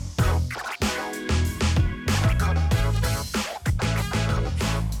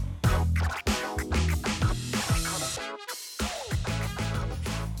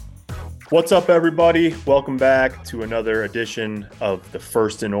What's up, everybody? Welcome back to another edition of the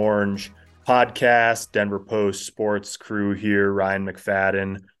First and Orange podcast. Denver Post sports crew here, Ryan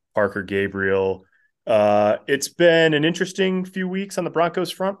McFadden, Parker Gabriel. It's been an interesting few weeks on the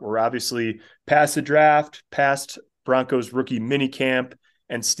Broncos front. We're obviously past the draft, past Broncos rookie minicamp,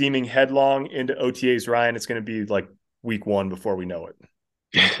 and steaming headlong into OTAs. Ryan, it's going to be like week one before we know it.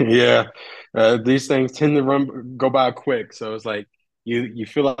 Yeah, these things tend to go by quick. So it's like you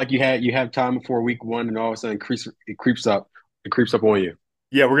feel like you have time before week one, and all of a sudden it creeps up on you.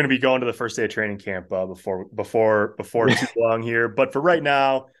 Yeah, we're going to be going to the first day of training camp before too long here. But for right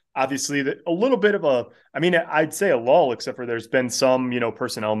now, obviously, a little bit of I'd say a lull, except for there's been some,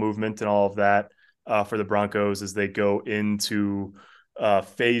 personnel movement and all of that for the Broncos as they go into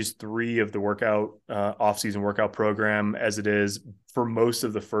phase three of the offseason workout program. As it is for most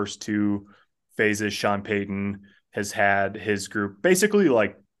of the first two phases, Sean Payton has had his group basically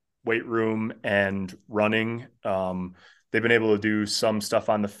like weight room and running. They've been able to do some stuff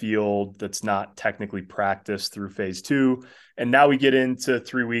on the field that's not technically practiced through phase two. And now we get into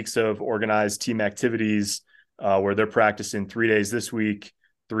 3 weeks of organized team activities where they're practicing 3 days this week,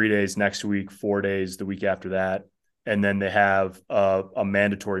 3 days next week, 4 days the week after that. And then they have a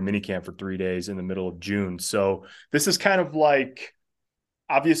mandatory minicamp for 3 days in the middle of June. So this is kind of like,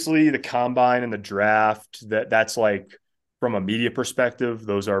 obviously, the combine and the draft, that's like, from a media perspective,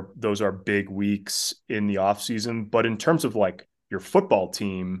 those are big weeks in the offseason. But in terms of like your football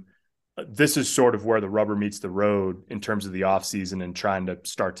team, this is sort of where the rubber meets the road in terms of the offseason and trying to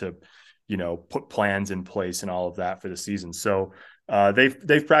start to, put plans in place and all of that for the season. So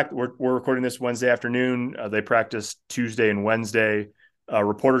they've practiced. We're recording this Wednesday afternoon. They practiced Tuesday and Wednesday.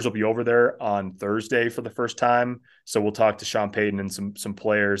 Reporters will be over there on Thursday for the first time. So we'll talk to Sean Payton and some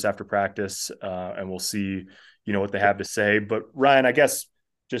players after practice, and we'll see what they have to say. But Ryan, I guess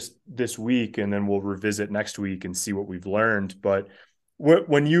just this week, and then we'll revisit next week and see what we've learned. But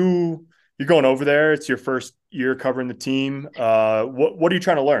when you're going over there, it's your first year covering the team. What are you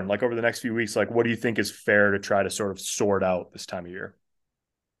trying to learn? Like over the next few weeks, like what do you think is fair to try to sort of sort out this time of year?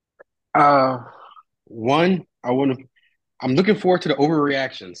 Uh, one, I'm looking forward to the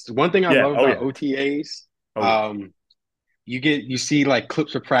overreactions. The one thing I Yeah. love Oh about yeah. OTAs, Oh yeah. um, you see like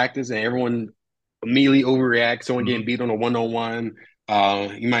clips of practice, and everyone immediately overreacts. Someone getting Mhm. beat on a one-on-one.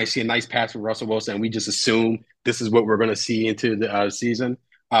 You might see a nice pass from Russell Wilson, and we just assume this is what we're going to see into the season.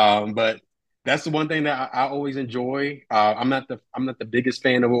 But that's the one thing that I always enjoy. I'm not the biggest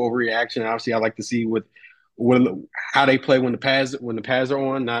fan of overreaction. Obviously, I like to see what how they play when the pads are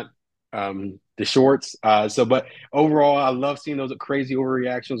on, not the shorts. But overall, I love seeing those crazy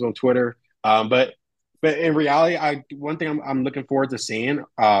overreactions on Twitter. But in reality, one thing I'm looking forward to seeing.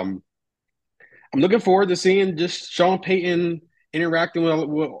 I'm looking forward to seeing just Sean Payton interacting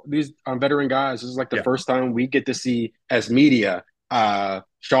with these veteran guys. This is like the Yeah. first time we get to see, as media,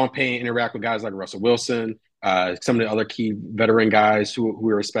 Sean Payton interact with guys like Russell Wilson, some of the other key veteran guys who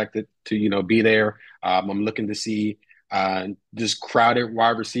are expected to be there. I'm looking to see this crowded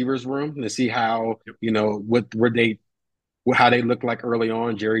wide receivers room to see how Yep. how they look like early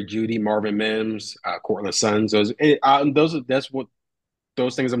on. Jerry Judy, Marvin Mims, Cortland Sutton.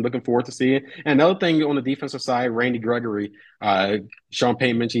 Those things I'm looking forward to seeing. And another thing on the defensive side, Randy Gregory, Sean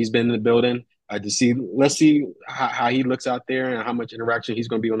Payton mentioned he's been in the building. Let's see how he looks out there and how much interaction he's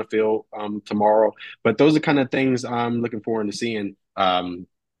going to be on the field tomorrow. But those are kind of things I'm looking forward to seeing on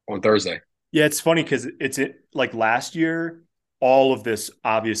Thursday. Yeah, it's funny because like last year, all of this,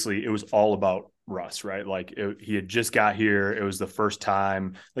 obviously, it was all about Russ, right? Like he had just got here. It was the first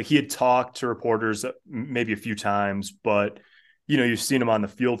time. Like he had talked to reporters maybe a few times, but you've seen him on the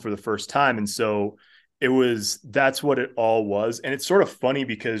field for the first time. And so that's what it all was. And it's sort of funny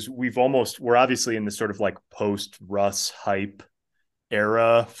because we're obviously in this sort of like post Russ hype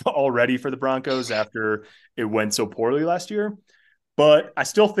era already for the Broncos after it went so poorly last year. But I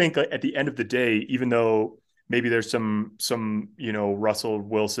still think at the end of the day, even though maybe there's some Russell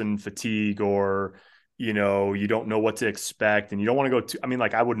Wilson fatigue, or you don't know what to expect and you don't want to go too, I mean,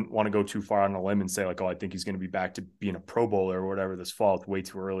 like I wouldn't want to go too far on a limb and say like, oh, I think he's going to be back to being a Pro Bowler or whatever this fall. It's way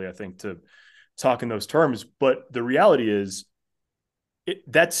too early, I think, to talk in those terms. But the reality is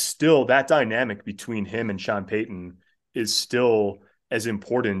that's still, that dynamic between him and Sean Payton is still as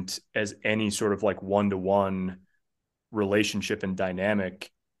important as any sort of like one-to-one relationship and dynamic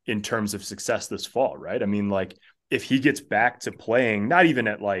in terms of success this fall, right? I mean, like if he gets back to playing, not even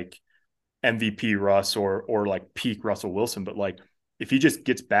at like MVP Russ or like peak Russell Wilson, but like if he just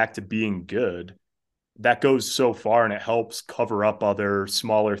gets back to being good, that goes so far and it helps cover up other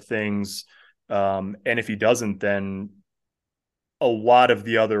smaller things. And if he doesn't, then a lot of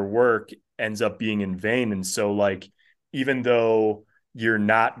the other work ends up being in vain. And so, like, even though you're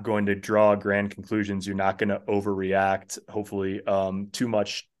not going to draw grand conclusions, you're not going to overreact, hopefully, too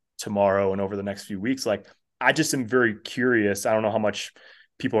much tomorrow and over the next few weeks. Like, I just am very curious. I don't know how much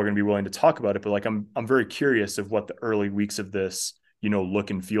people are going to be willing to talk about it, but like, I'm very curious of what the early weeks of this, look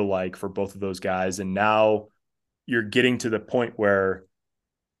and feel like for both of those guys. And now you're getting to the point where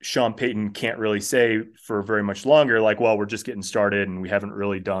Sean Payton can't really say for very much longer, like, well, we're just getting started and we haven't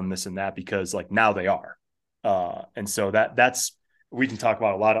really done this and that, because like now they are. And so that's, we can talk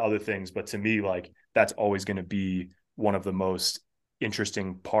about a lot of other things, but to me, like, that's always going to be one of the most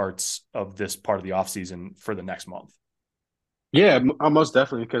interesting parts of this part of the offseason for the next month. Yeah, most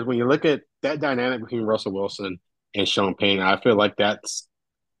definitely. Because when you look at that dynamic between Russell Wilson and Sean Payton, I feel like that's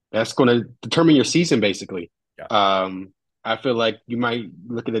going to determine your season, basically. Yeah. I feel like you might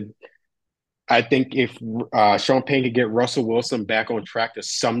look at it. I think if Sean Payton could get Russell Wilson back on track to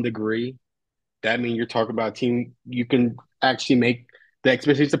some degree, that means you're talking about a team you can actually make the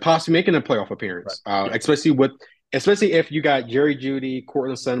expectations of possibly making a playoff Right. appearance. Yeah. Especially if you got Jerry Jeudy,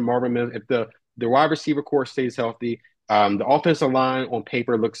 Cortland Sutton, Marvin Mims, if the wide receiver core stays healthy, the offensive line on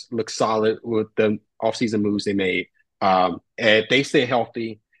paper looks solid with the offseason moves they made. If they stay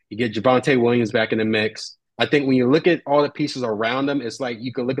healthy, you get Javonte Williams back in the mix. I think when you look at all the pieces around them, it's like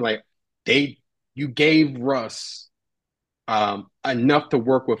you can look at like you gave Russ enough to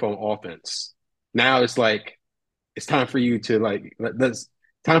work with on offense. Now it's like it's time for you to let's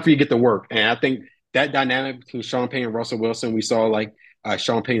time for you to get to work. And I think that dynamic between Sean Payton and Russell Wilson, we saw like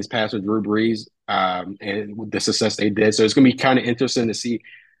Sean Payton's pass with Drew Brees and the success they did. So it's going to be kind of interesting to see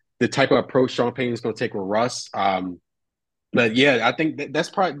the type of approach Sean Payton is going to take with Russ. But yeah, I think that's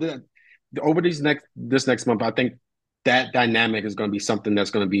probably over this next month. I think that dynamic is going to be something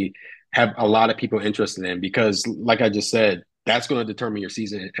that's going to be have a lot of people interested in because, like I just said, that's going to determine your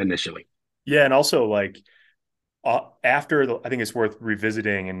season initially. Yeah. And also, like, I think it's worth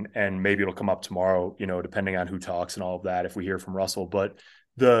revisiting, and maybe it'll come up tomorrow, depending on who talks and all of that, if we hear from Russell. But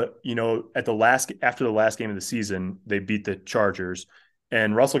after the last game of the season, they beat the Chargers,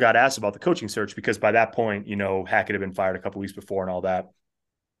 and Russell got asked about the coaching search because by that point, Hackett had been fired a couple weeks before and all that.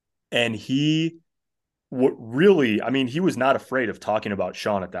 And he really, I mean, he was not afraid of talking about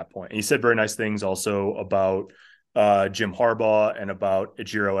Sean at that point. And he said very nice things also about Jim Harbaugh and about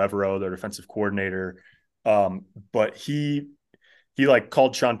Ejiro Evero, their defensive coordinator. But he like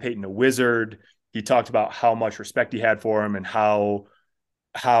called Sean Payton a wizard. He talked about how much respect he had for him and how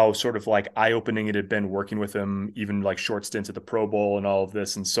sort of like eye-opening it had been working with him, even like short stints at the Pro Bowl and all of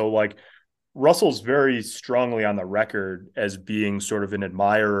this. And so like Russell's very strongly on the record as being sort of an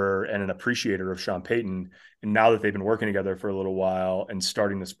admirer and an appreciator of Sean Payton. And now that they've been working together for a little while and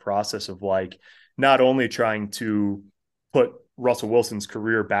starting this process of like not only trying to put Russell Wilson's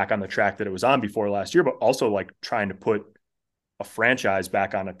career back on the track that it was on before last year, but also like trying to put a franchise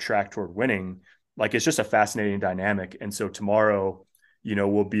back on a track toward winning. Like, it's just a fascinating dynamic. And so tomorrow,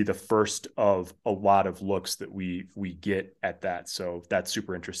 will be the first of a lot of looks that we get at that. So that's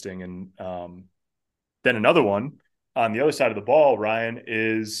super interesting. And then another one on the other side of the ball, Ryan,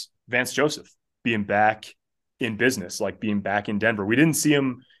 is Vance Joseph being back in business, like being back in Denver. We didn't see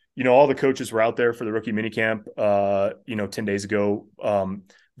him, all the coaches were out there for the rookie minicamp, 10 days ago.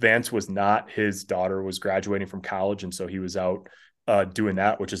 Vance was not. His daughter was graduating from college, and so he was out doing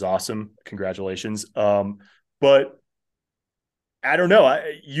that, which is awesome. Congratulations. But I don't know.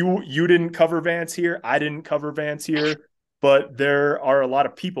 You didn't cover Vance here. I didn't cover Vance here. But there are a lot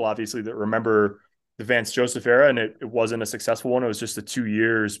of people, obviously, that remember the Vance Joseph era, and it wasn't a successful one. It was just the 2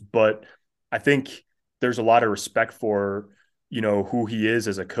 years. But I think there's a lot of respect for, who he is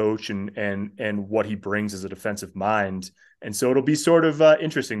as a coach and what he brings as a defensive mind. And so it'll be sort of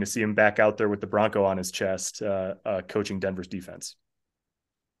interesting to see him back out there with the Bronco on his chest, coaching Denver's defense.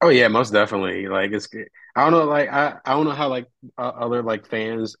 Oh yeah, most definitely. Like it's, I don't know, like I don't know how like other like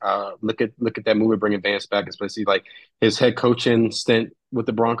fans look at that movie bringing Vance back, especially like his head coaching stint with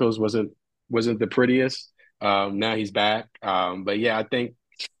the Broncos wasn't the prettiest. Now he's back. But yeah, I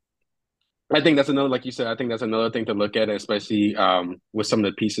think that's another, like you said, I think that's another thing to look at, especially with some of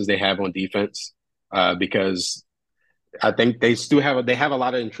the pieces they have on defense, because I think they have a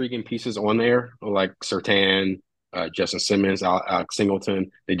lot of intriguing pieces on there, like Sertan, Justin Simmons, Alex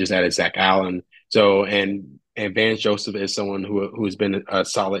Singleton. They just added Zach Allen. So and Vance Joseph is someone who has been a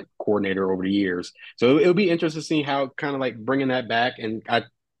solid coordinator over the years. So it'll be interesting to see how kind of like bringing that back and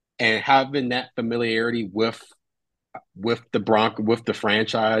having that familiarity with the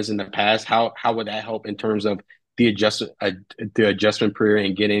franchise in the past. How would that help in terms of the adjustment period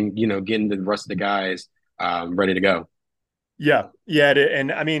and getting the rest of the guys ready to go? Yeah.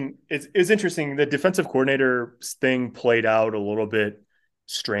 And I mean, it's interesting. The defensive coordinator thing played out a little bit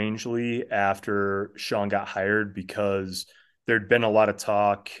strangely after Sean got hired because there'd been a lot of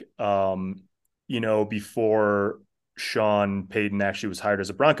talk, before Sean Payton actually was hired as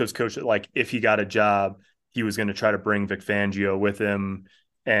a Broncos coach, that like if he got a job, he was going to try to bring Vic Fangio with him.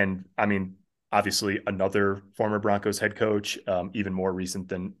 And I mean, obviously another former Broncos head coach, even more recent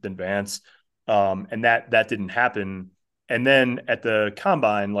than Vance. And that didn't happen. And then at the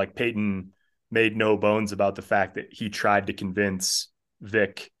combine, like Peyton made no bones about the fact that he tried to convince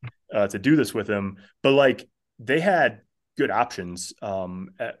Vic to do this with him, but like they had good options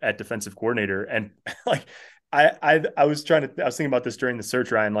at defensive coordinator, and like I was thinking about this during the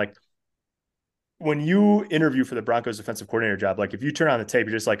search, Ryan. Like when you interview for the Broncos defensive coordinator job, like if you turn on the tape,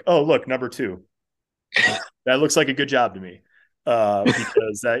 you're just like, oh look, number two, that looks like a good job to me,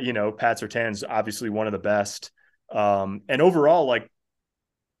 because that Pat Surtain's obviously one of the best, and overall like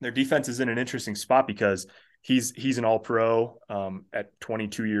their defense is in an interesting spot because he's an all pro at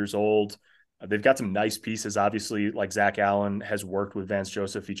 22 years old. They've got some nice pieces. Obviously, like Zach Allen has worked with Vance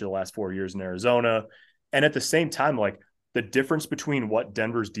Joseph each of the last 4 years in Arizona. And at the same time, like the difference between what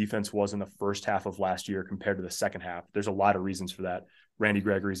Denver's defense was in the first half of last year compared to the second half, there's a lot of reasons for that. Randy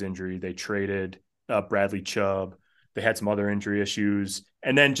Gregory's injury, they traded Bradley Chubb. They had some other injury issues.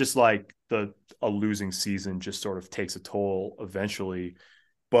 And then just like a losing season just sort of takes a toll eventually.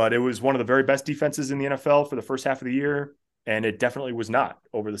 But it was one of the very best defenses in the NFL for the first half of the year. And it definitely was not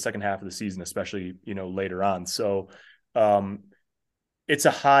over the second half of the season, especially, later on. So it's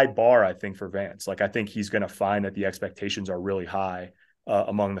a high bar, I think, for Vance. Like, I think he's going to find that the expectations are really high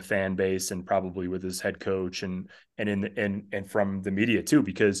among the fan base and probably with his head coach and from the media too,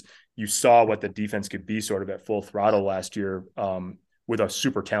 because you saw what the defense could be sort of at full throttle last year with a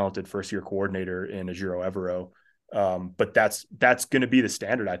super talented first year coordinator in Ejiro Evero. But that's going to be the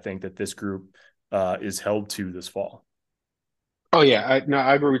standard, I think, that this group is held to this fall. Oh yeah,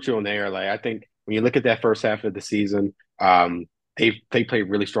 I agree with you on there. Like I think when you look at that first half of the season, they played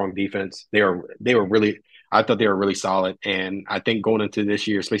really strong defense. They were really I thought they were really solid, and I think going into this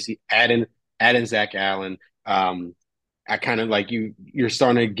year, especially adding Zach Allen, I kind of like you're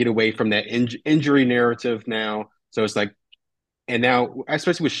starting to get away from that injury narrative now. So it's like, and now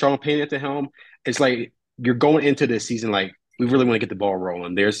especially with Sean Payton at the helm, it's like you're going into this season like we really want to get the ball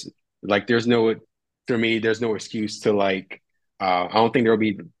rolling. There's no for me, there's no excuse to like I don't think there'll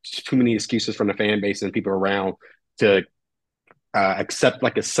be too many excuses from the fan base and people around to accept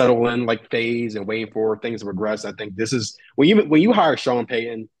like a settle in like phase and waiting for things to regress. I think this is when you hire Sean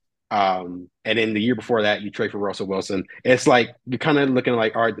Payton, and then the year before that you trade for Russell Wilson. It's like you're kind of looking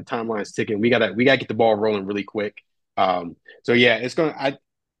like, all right, the timeline's ticking. We gotta get the ball rolling really quick. So yeah,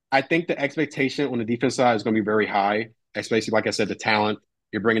 I think the expectation on the defense side is gonna be very high, especially like I said, the talent.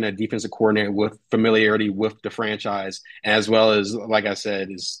 You're bringing a defensive coordinator with familiarity with the franchise, as well as, like I said,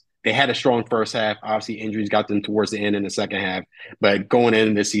 is they had a strong first half. Obviously, injuries got them towards the end in the second half. But going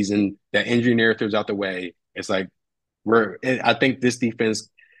into this season, that injury narrative's out the way. It's like I think this defense,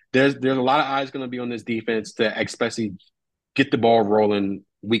 there's a lot of eyes going to be on this defense to especially get the ball rolling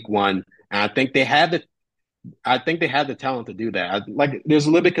week one. And I think they have the talent to do that. Like, there's a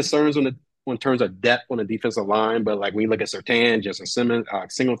little bit concerns on terms of depth on the defensive line, but like when you look at Surtain, Justin Simmons,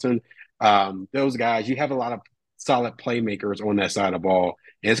 Singleton, those guys, you have a lot of solid playmakers on that side of the ball,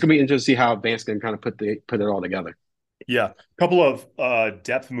 and it's gonna be interesting to see how Vance can kind of put it all together. Yeah, a couple of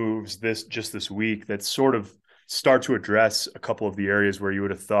depth moves this week that sort of start to address a couple of the areas where you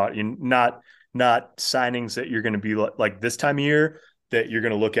would have thought not signings that you're going to be like this time of year that you're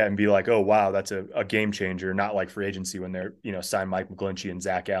going to look at and be like, oh wow, that's a game changer. Not like free agency when they're signed Mike McGlinchey and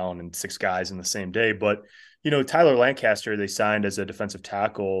Zach Allen and six guys in the same day, but Tyler Lancaster they signed as a defensive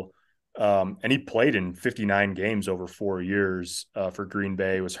tackle. And he played in 59 games over 4 years for Green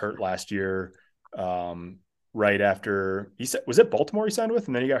Bay. Was hurt last year. Right after was it Baltimore he signed with,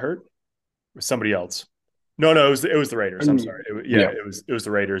 and then he got hurt? It was somebody else. No, it was the Raiders. I'm sorry. Yeah. It was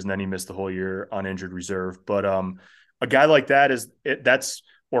the Raiders, and then he missed the whole year on injured reserve. But a guy like that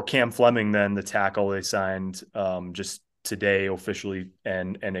or Cam Fleming, then the tackle they signed just today officially,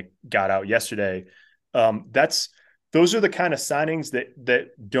 and it got out yesterday. Those are the kind of signings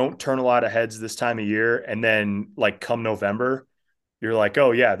that don't turn a lot of heads this time of year, and then like come November, you're like,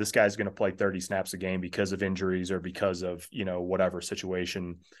 oh yeah, this guy's going to play 30 snaps a game because of injuries or because of, whatever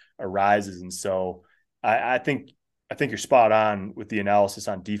situation arises. And so I think you're spot on with the analysis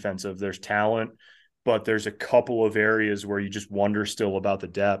on defensive. There's talent, but there's a couple of areas where you just wonder still about the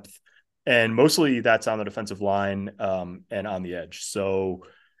depth. And mostly that's on the defensive line and on the edge. So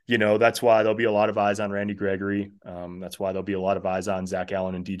that's why there'll be a lot of eyes on Randy Gregory. That's why there'll be a lot of eyes on Zach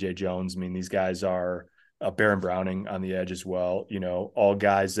Allen and DJ Jones. I mean, these guys are Baron Browning on the edge as well. All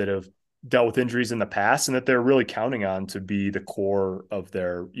guys that have dealt with injuries in the past and that they're really counting on to be the core of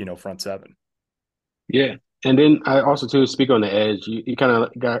their, front seven. Yeah. And then I also too speak on the edge. You kind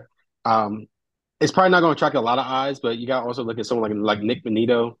of got it's probably not going to attract a lot of eyes, but you got to also look at someone like Nick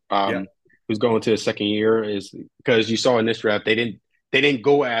Benito, Yeah. who's going to his second year, is because you saw in this draft they didn't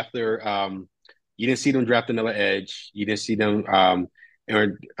go after you didn't see them draft another edge. You didn't see them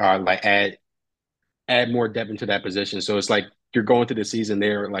like add more depth into that position. So it's like you're going through the season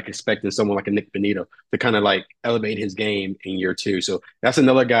there, like expecting someone like a Nick Benito to kind of like elevate his game in year two. So that's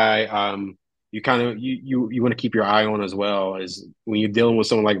another guy you kind of you want to keep your eye on as well as when you're dealing with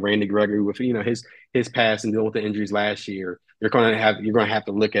someone like Randy Gregory with his past and dealing with the injuries last year. You're going to have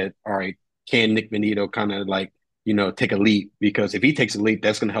to look at, all right, can Nick Benito kind of like take a leap, because if he takes a leap,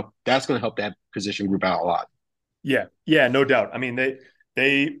 that's going to help that position group out a lot. Yeah. Yeah, no doubt. I mean,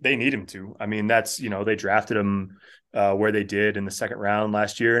 they need him to. I mean, that's, they drafted him where they did in the second round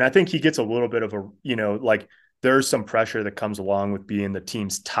last year. And I think he gets a little bit of a, like there's some pressure that comes along with being the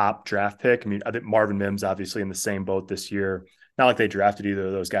team's top draft pick. I mean, I think Marvin Mims obviously in the same boat this year. Not like they drafted either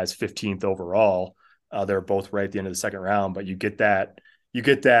of those guys 15th overall. They're both right at the end of the second round, but you get that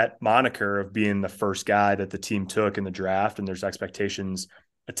moniker of being the first guy that the team took in the draft, and there's expectations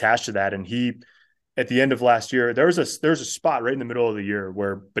attached to that. And he, at the end of last year, there's a spot right in the middle of the year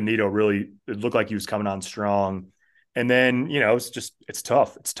where Benito really, it looked like he was coming on strong. And then, it's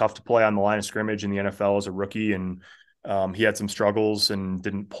tough. It's tough to play on the line of scrimmage in the NFL as a rookie. And he had some struggles and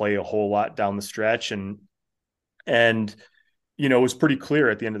didn't play a whole lot down the stretch. And it was pretty clear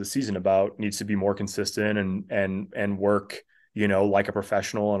at the end of the season about needs to be more consistent and work, like a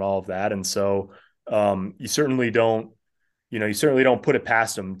professional and all of that. And so you certainly don't put it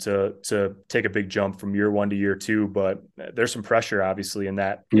past them to take a big jump from year one to year two, but there's some pressure obviously in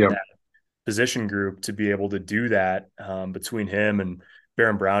that position group to be able to do that between him and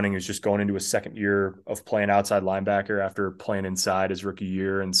Baron Browning, is just going into his second year of playing outside linebacker after playing inside his rookie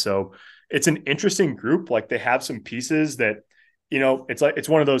year. And so it's an interesting group. Like they have some pieces that, it's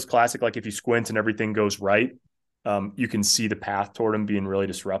one of those classic, like if you squint and everything goes right, you can see the path toward him being really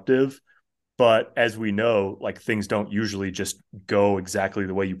disruptive. But as we know, like things don't usually just go exactly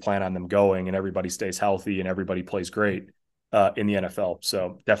the way you plan on them going, and everybody stays healthy and everybody plays great in the NFL.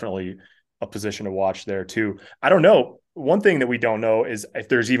 So definitely a position to watch there too. I don't know. One thing that we don't know is if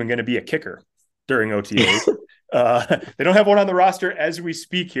there's even going to be a kicker during OTAs. They don't have one on the roster as we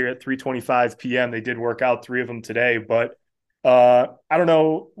speak here at 3:25 p.m. They did work out 3 of them today, but I don't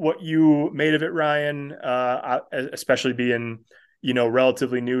know what you made of it, Ryan, especially being,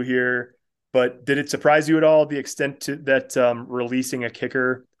 relatively new here. But did it surprise you at all the extent that releasing a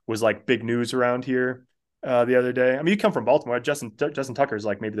kicker was like big news around here the other day? I mean, you come from Baltimore. Justin Tucker is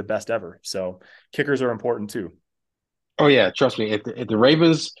like maybe the best ever. So kickers are important too. Oh yeah, trust me. If the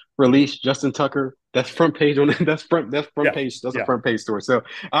Ravens release Justin Tucker, that's front page on that's front Yeah. page. That's a Yeah. front page story. So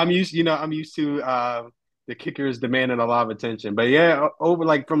I'm used to the kickers demanding a lot of attention. But yeah, over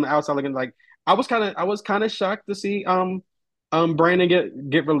like from the outside looking, like I was kind of shocked to see Brandon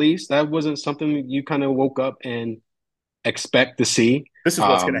get released. That wasn't something you kind of woke up and expect to see. This is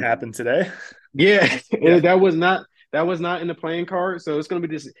what's going to Um, happen today. yeah, Yeah. that was not in the playing card. So it's gonna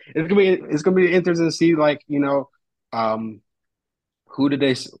be interesting to see, like, um who did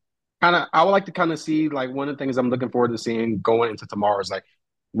they kind of I would like to kind of see, like, one of the things I'm looking forward to seeing going into tomorrow is like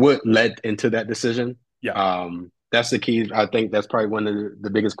what led into that decision. Yeah. That's the key. I think that's probably one of the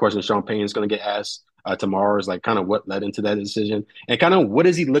biggest questions Sean Payton is going to get asked tomorrow, is like kind of what led into that decision and kind of what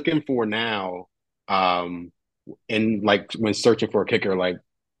is he looking for now, and like when searching for a kicker, like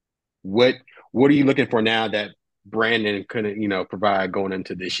what what are you looking for now that Brandon couldn't, provide going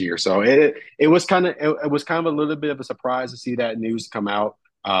into this year? So it was kind of a little bit of a surprise to see that news come out.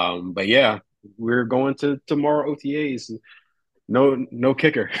 But yeah, we're going to tomorrow OTAs. No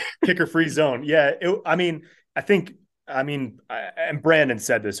kicker. Kicker free zone. Yeah. I think, and Brandon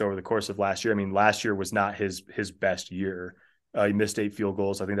said this over the course of last year. I mean, last year was not his best year. He missed 8 field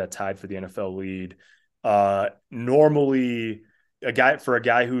goals. I think that tied for the NFL lead. Normally, a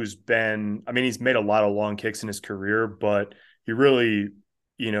guy who's been, he's made a lot of long kicks in his career, but he really,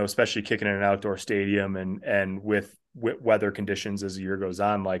 especially kicking in an outdoor stadium and with weather conditions as the year goes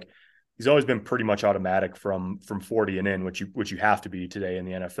on, like he's always been pretty much automatic from 40 and in, which you have to be today in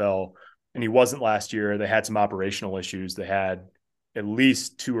the NFL. And he wasn't last year. They had some operational issues. They had at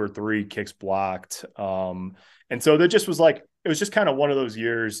least 2 or 3 kicks blocked. And so that just was like, it was just kind of one of those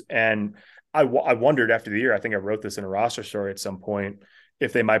years. And I wondered after the year, I think I wrote this in a roster story at some point,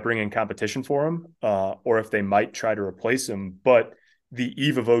 if they might bring in competition for him, or if they might try to replace him. But the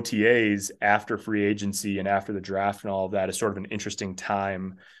eve of OTAs after free agency and after the draft and all of that is sort of an interesting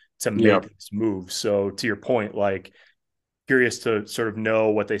time to Yeah. make this move. So to your point, like curious to sort of know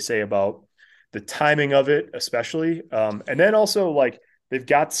what they say about the timing of it, especially. And then also like they've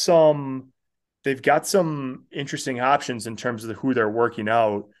got some interesting options in terms of who they're working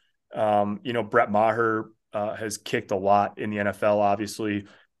out. Brett Maher has kicked a lot in the NFL, obviously.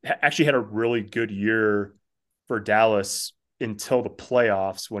 Actually had a really good year for Dallas until the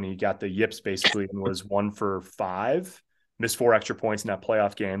playoffs when he got the yips basically and was 1 for 5, missed 4 extra points in that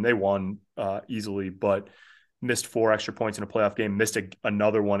playoff game. They won easily, but missed 4 extra points in a playoff game, missed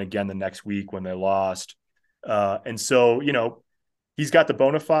another one again the next week when they lost. And so, he's got the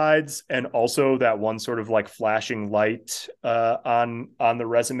bona fides and also that one sort of like flashing light on the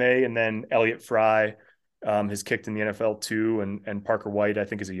resume. And then Elliott Fry has kicked in the NFL too. And Parker White, I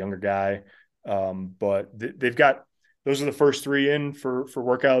think, is a younger guy. But they've got, those are the first 3 in for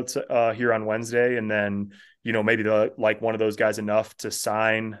workouts here on Wednesday. And then, maybe like one of those guys enough to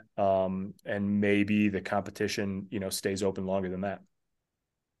sign, and maybe the competition, stays open longer than that.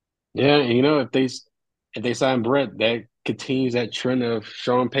 Yeah, and if they sign Brett, that continues that trend of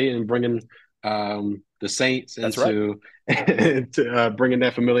Sean Payton bringing the Saints That's right. into to bringing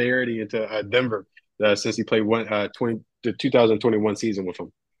that familiarity into Denver since he played the 2021 season with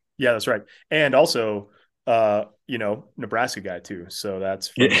them. Yeah, that's right. And also, Nebraska guy too. So that's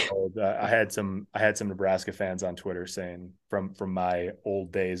from Yeah. the old. I had some Nebraska fans on Twitter saying from my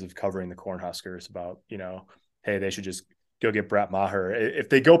old days of covering the Cornhuskers about hey, they should just go get Brett Maher. If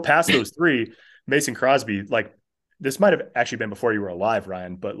they go past those 3, Mason Crosby, like this might have actually been before you were alive,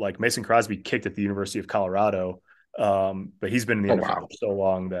 Ryan, but like Mason Crosby kicked at the University of Colorado. But he's been in the Oh NFL wow. for so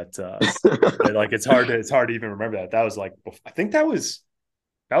long that like it's hard to even remember that. That was like, I think that was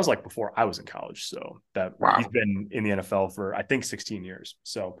like before I was in college. So that he's Wow. been in the NFL for I think 16 years.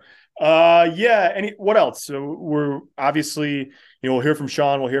 So what else? So we're obviously, we'll hear from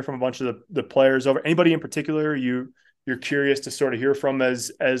Sean, we'll hear from a bunch of the players over. Anybody in particular you're curious to sort of hear from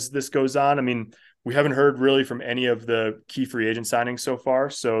as this goes on? I mean, we haven't heard really from any of the key free agent signings so far,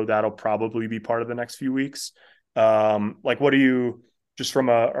 so that'll probably be part of the next few weeks. Like what do you, just from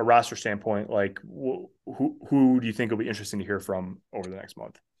a roster standpoint, like who do you think will be interesting to hear from over the next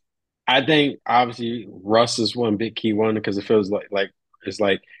month? I think obviously Russ is one big key one because it feels like it's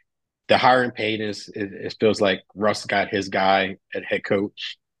like the hiring Payton it feels like Russ got his guy at head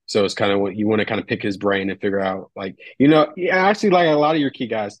coach. So it's kind of what you want to kind of pick his brain and figure out, like, actually, like a lot of your key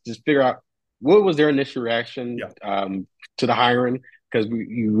guys, just figure out what was their initial reaction Yeah. to the hiring because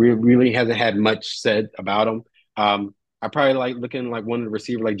you really hasn't had much said about them. I probably like looking like one of the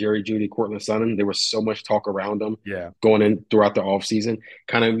receivers like Jerry Judy, Cortland Sutton. There was so much talk around them Yeah. going in throughout the offseason.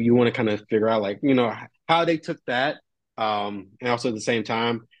 Kind of you want to kind of figure out like, how they took that. And also at the same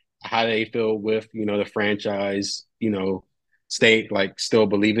time, how they feel with, the franchise, state like still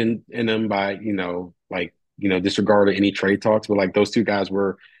believing in them by, disregarding any trade talks. But like those 2 guys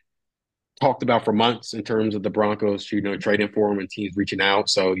were talked about for months in terms of the Broncos, trading for them and teams reaching out.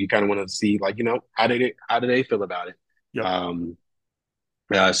 So you kind of want to see like, how do they feel about it?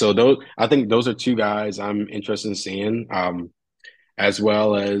 Yep. So those, I think those are 2 guys I'm interested in seeing, as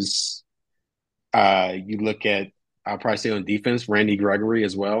well as you look at, I'll probably say on defense, Randy Gregory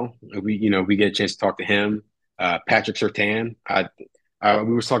as well. We get a chance to talk to him. Patrick Surtain.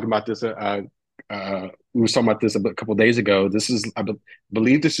 We were talking about this. We were talking about this a couple of days ago. This is,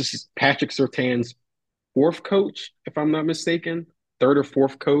 believe, this is Patrick Surtain's 4th coach, if I'm not mistaken, 3rd or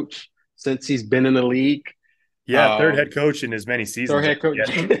 4th coach since he's been in the league. Yeah, third head coach in as many Third seasons. head coach.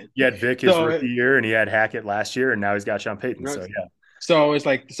 He had Vic his rookie year, and he had Hackett last year, and now he's got Sean Payton. So yeah. So it's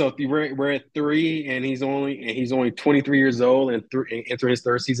like, so we're at 3 and he's only 23 years old and entering his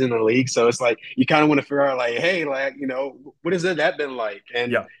 3rd season in the league. So it's like you kind of want to figure out like, hey, like, what has that been like?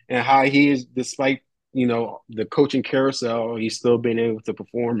 And Yeah. and how he is, despite, the coaching carousel, he's still been able to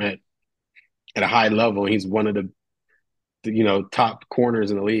perform at a high level. He's one of the top corners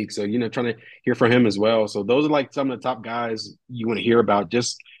in the league. So, trying to hear from him as well. So those are like some of the top guys you want to hear about.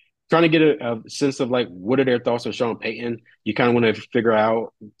 Just trying to get a sense of like, what are their thoughts on Sean Payton? You kind of want to figure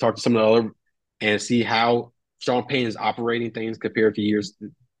out, talk to some of the other and see how Sean Payton is operating things compared to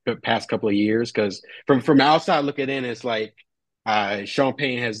the past couple of years. Cause from outside looking in, it's like, Sean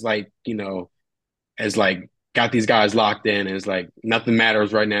Payton has like got these guys locked in and it's like nothing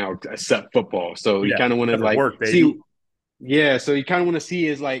matters right now except football. So you Yeah. kind of want to Never like work, baby. see. Yeah, so you kind of want to see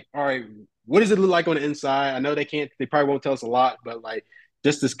is like, all right, what does it look like on the inside? I know they probably won't tell us a lot, but like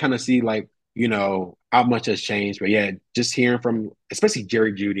just to kind of see like how much has changed. But yeah, just hearing from especially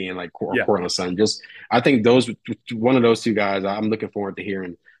Jerry Jeudy and like Yeah. Cortland Sutton, just I think one of those two guys I'm looking forward to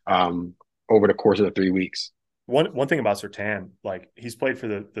hearing over the course of the 3 weeks. One thing about Surtain, like he's played for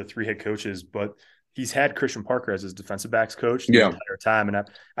the three head coaches, but he's had Christian Parker as his defensive backs coach the Yeah. entire time. And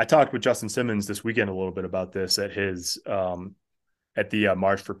I talked with Justin Simmons this weekend a little bit about this at his at the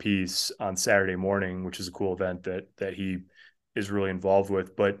March for Peace on Saturday morning, which is a cool event that he is really involved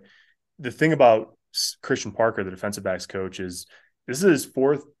with. But the thing about Christian Parker, the defensive backs coach, is this is his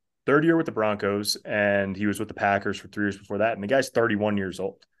third year with the Broncos, and he was with the Packers for 3 years before that. And the guy's 31 years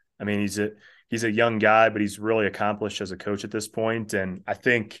old. I mean, he's a young guy, but he's really accomplished as a coach at this point. And I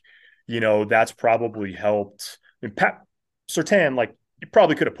think, that's probably helped. I mean, Pat Surtain, like you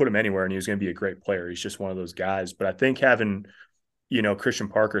probably could have put him anywhere and he was going to be a great player. He's just one of those guys. But I think having, Christian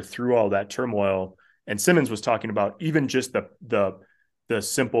Parker through all that turmoil, and Simmons was talking about even just the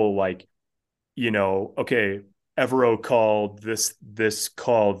simple, like, okay, Evero called this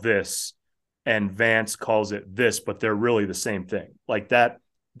call this, and Vance calls it this, but they're really the same thing. Like that,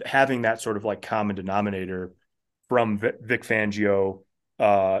 having that sort of like common denominator from Vic Fangio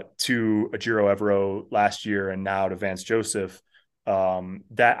to Ejiro Evero last year and now to Vance Joseph,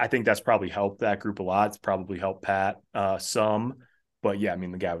 that I think that's probably helped that group a lot. It's probably helped Pat some, but yeah, I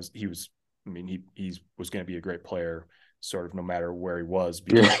mean, the guy was he was going to be a great player sort of no matter where he was,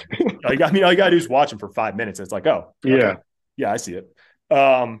 because all you got to do is watch him for 5 minutes. It's like, oh, okay. Yeah, I see it.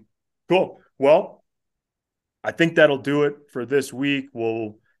 Cool. Well, I think that'll do it for this week.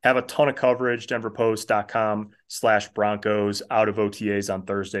 We'll have a ton of coverage, denverpost.com/Broncos out of OTAs on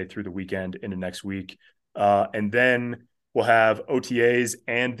Thursday through the weekend into next week. And then we'll have OTAs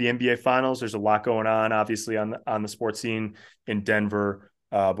and the NBA finals. There's a lot going on, obviously, on the sports scene in Denver,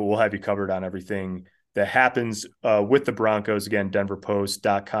 but we'll have you covered on everything that happens with the Broncos. Again,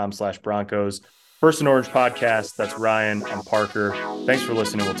 denverpost.com/Broncos. First and Orange podcast. That's Ryan. I'm Parker. Thanks for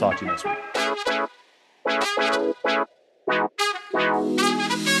listening. We'll talk to you next week.